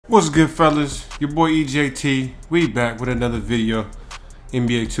What's good, fellas? Your boy EJT. We back with another video.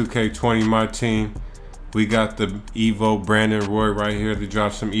 NBA 2K20, my team. We got the EVO Brandon Roy right here to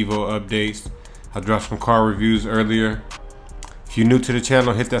drop some EVO updates. I dropped some car reviews earlier. If you're new to the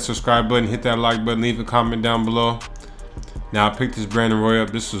channel, hit that subscribe button, hit that like button, leave a comment down below. Now, I picked this Brandon Roy up.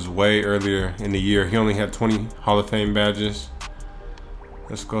 This was way earlier in the year. He only had 20 Hall of Fame badges.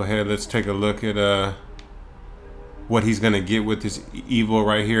 Let's go ahead. Let's take a look at what he's gonna get with this EVO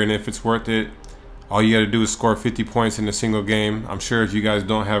right here, and if it's worth it. All you gotta do is score 50 points in a single game. I'm sure if you guys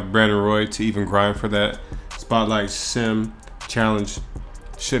don't have Brandon Roy to even grind for that Spotlight Sim challenge,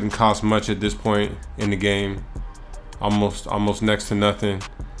 shouldn't cost much at this point in the game. Almost next to nothing.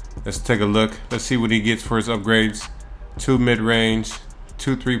 Let's take a look. Let's see what he gets for his upgrades. 2 mid-range,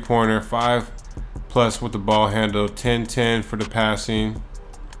 2 3-pointer, 5+ with the ball handle, 10-10 for the passing,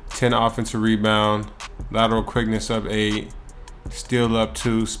 10 offensive rebound, lateral quickness up 8, steal up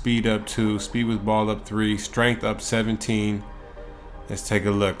 2, speed up 2, speed with ball up 3, strength up 17. Let's take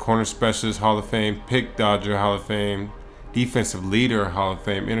a look. Corner specialist, Hall of Fame, pick dodger, Hall of Fame, defensive leader, Hall of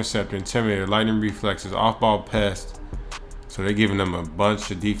Fame, interceptor, intimidator, lightning reflexes, off-ball pest. So they're giving them a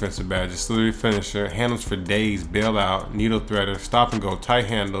bunch of defensive badges. Slippery finisher, handles for days, bailout, needle threader, stop and go, tight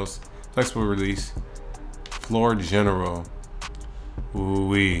handles, flexible release, floor general.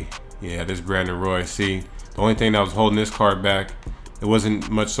 Ooh-wee. Yeah, this Brandon Roy. See, the only thing that was holding this card back, it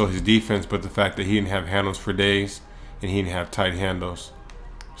wasn't much so his defense, but the fact that he didn't have handles for days and he didn't have tight handles.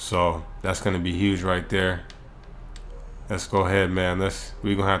 So that's gonna be huge right there. Let's go ahead, man.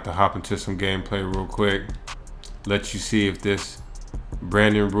 We're gonna have to hop into some gameplay real quick. Let you see if this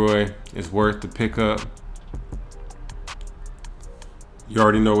Brandon Roy is worth the pickup. You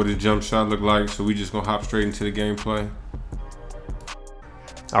already know what his jump shot looked like, so we just gonna hop straight into the gameplay.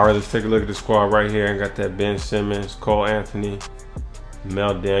 All right, let's take a look at the squad right here. I got that Ben Simmons, Cole Anthony,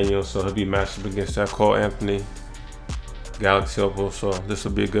 Mel Daniels, so he'll be matched up against that Cole Anthony, Galaxy Opal, so this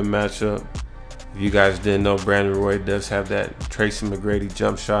will be a good matchup. If you guys didn't know, Brandon Roy does have that Tracy McGrady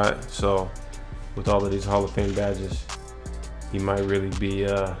jump shot, so with all of these Hall of Fame badges, he might really be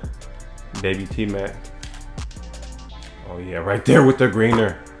baby T-Mac. Oh yeah, right there with the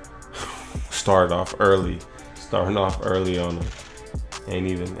greener. Starting off early on him. Ain't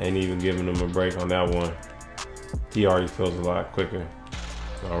even giving him a break on that one. He already feels a lot quicker.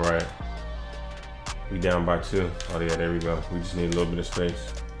 All right, we down by 2. Oh yeah, there we go. We just need a little bit of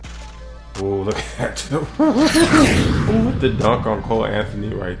space. Ooh, look at that. Ooh, with the dunk on Cole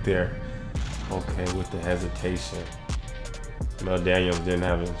Anthony right there. Okay, with the hesitation. Mel Daniels didn't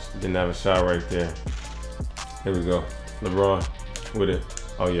have a shot right there. Here we go. LeBron with it.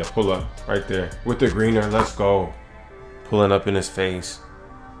 Oh yeah, pull up right there with the greener. Let's go. Pulling up in his face.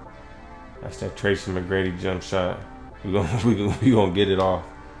 That's that Tracy McGrady jump shot. We gonna get it off.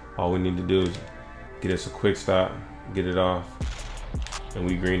 All we need to do is get us a quick stop, get it off, and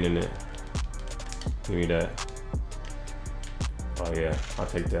we greening it. Give me that. Oh yeah, I'll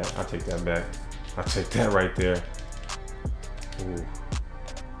take that. I'll take that back. I'll take that right there. Ooh.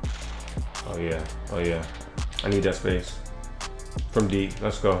 Oh yeah. Oh yeah. I need that space. From deep.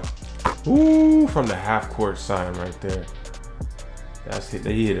 Let's go. Ooh, from the half court sign right there. That's it.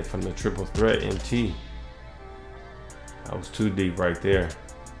 He hit it from the triple threat NT. That was too deep right there.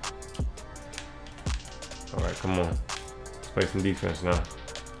 All right, come on. Let's play some defense now.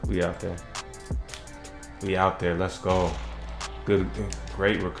 We out there. We out there. Let's go. Good,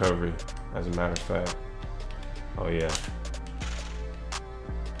 great recovery, as a matter of fact. Oh yeah.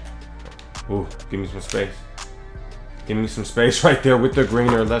 Ooh, give me some space. Give me some space right there with the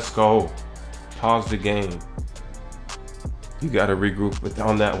greener. Let's go. Pause the game. You gotta regroup with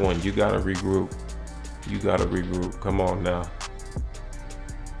on that one. You gotta regroup. You gotta regroup. Come on now.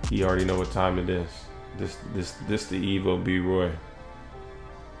 You already know what time it is. This the EVO B Roy.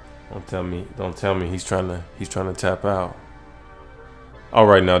 Don't tell me he's trying to tap out. All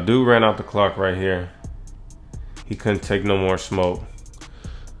right, now dude ran out the clock right here. He couldn't take no more smoke.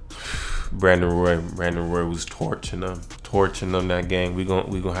 Brandon Roy was torching them that game. We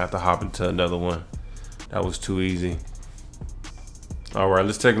gonna have to hop into another one. That was too easy. All right,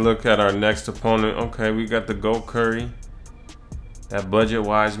 let's take a look at our next opponent. Okay, we got the GOAT Curry. That budget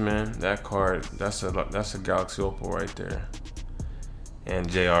wise man, that card, that's a Galaxy Opal right there.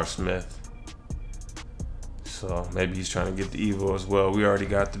 And J.R. Smith. So maybe he's trying to get the EVO as well. We already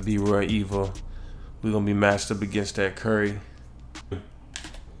got the B-Roy EVO. We're gonna be matched up against that Curry.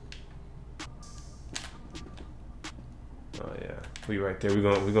 Oh yeah, we right there.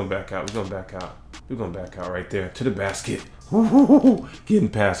 We're gonna back out. We're gonna back out right there to the basket. Woo-hoo-hoo-hoo. Getting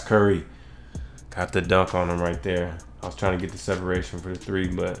past Curry. have to dunk on him right there. I was trying to get the separation for the three,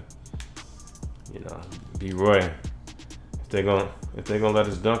 but you know, B-Roy, if they're gonna let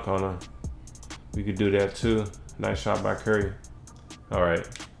us dunk on him, we could do that too. Nice shot by Curry. All right,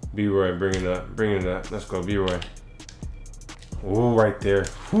 B-Roy, bring it up, bring it up. Let's go, B-Roy. Ooh, right there.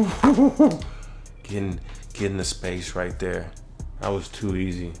 Getting the space right there. That was too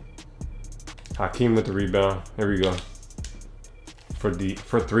easy. Hakeem with the rebound. Here we go.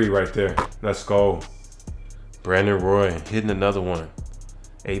 For three right there. Let's go. Brandon Roy hitting another one.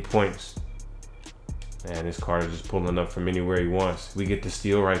 8 points. Man, this card is just pulling up from anywhere he wants. We get the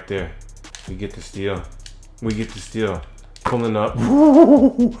steal right there. We get the steal. We get the steal. Pulling up.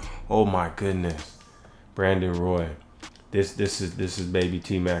 Oh my goodness. Brandon Roy. This is baby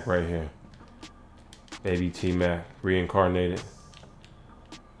T-Mac right here. Baby T-Mac reincarnated.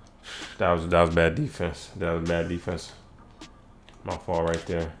 That was bad defense. That was bad defense. My fault right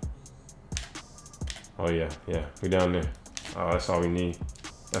there. Oh yeah, we down there. Oh, that's all we need.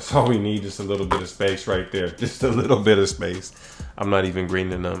 That's all we need. Just a little bit of space right there. Just a little bit of space. I'm not even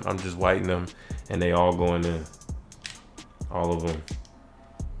greening them. I'm just whitening them, and they all going in. All of them.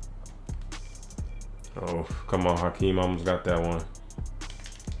 Oh, come on, Hakeem almost got that one.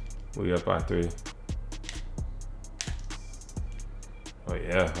 We up by 3. Oh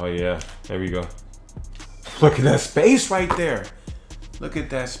yeah, there we go. Look at that space right there. Look at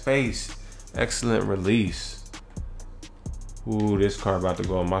that space. Excellent release. Ooh, this card about to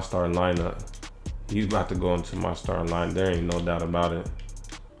go in my starting lineup. He's about to go into my starting line. There ain't no doubt about it.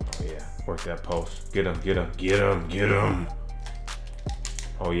 Oh yeah, work that post. Get him, get him, get him, get him.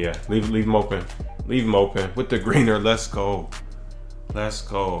 Oh yeah, leave him open. Leave him open with the greener. Let's go. Let's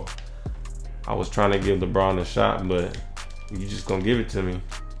go. I was trying to give LeBron a shot, but you just gonna give it to me.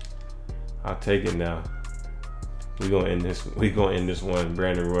 I'll take it now. We gonna end this. We gonna end this one.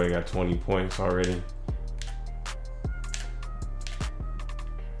 Brandon Roy got 20 points already.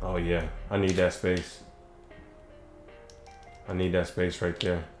 Oh yeah, I need that space. I need that space right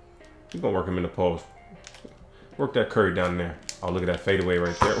there. We gonna work him in the post. Work that Curry down there. Oh, look at that fadeaway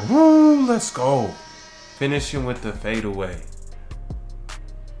right there. Woo, let's go. Finishing with the fadeaway.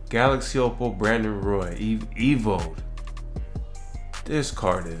 Galaxy Opal Brandon Roy EVO. This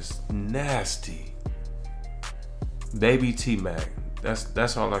card is nasty. Baby T-Mac.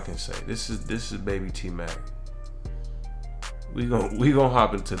 That's all I can say. This is baby T-Mac. We gonna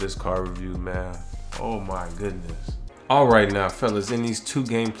hop into this card review, man. Oh my goodness. All right now, fellas, in these 2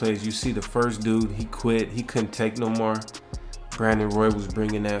 gameplays, you see the first dude, he quit. He couldn't take no more. Brandon Roy was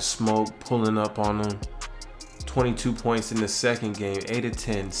bringing that smoke, pulling up on him. 22 points in the second game, 8 of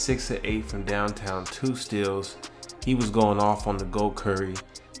 10, 6 of 8 from downtown, 2 steals. He was going off on the Go Curry.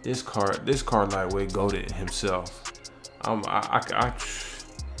 This card lightweight goated himself. I'm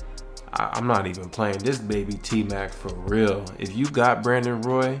not even playing this baby T-Mac for real. If you got Brandon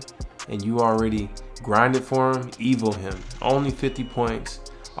Roy and you already grinded for him, EVO him. Only 50 points.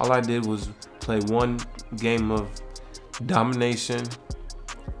 All I did was play 1 game of domination.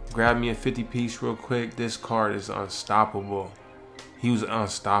 Grab me a 50 piece real quick. This card is unstoppable. He was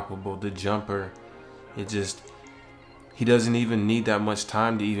unstoppable. The jumper, he doesn't even need that much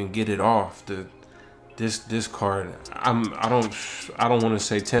time to even get it off. This card, I don't want to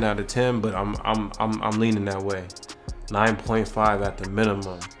say 10 out of 10, but I'm leaning that way. 9.5 at the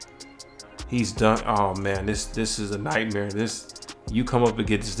minimum. He's done. Oh man, this is a nightmare. You come up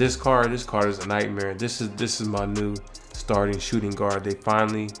against this card is a nightmare. This is my new starting shooting guard. They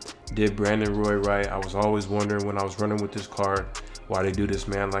finally did Brandon Roy right. I was always wondering when I was running with this card why they do this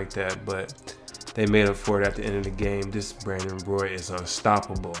man like that, but they made up for it at the end of the game. This Brandon Roy is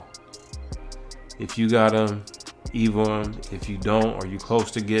unstoppable. If you got him, EVO him. If you don't, or you close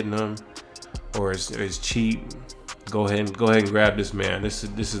to getting him, or it's cheap, go ahead and grab this man. This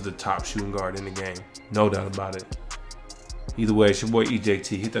is the top shooting guard in the game, no doubt about it. Either way, it's your boy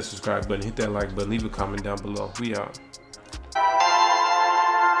EJT. Hit that subscribe button, hit that like button, leave a comment down below. We out.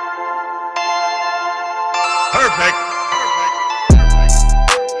 Perfect.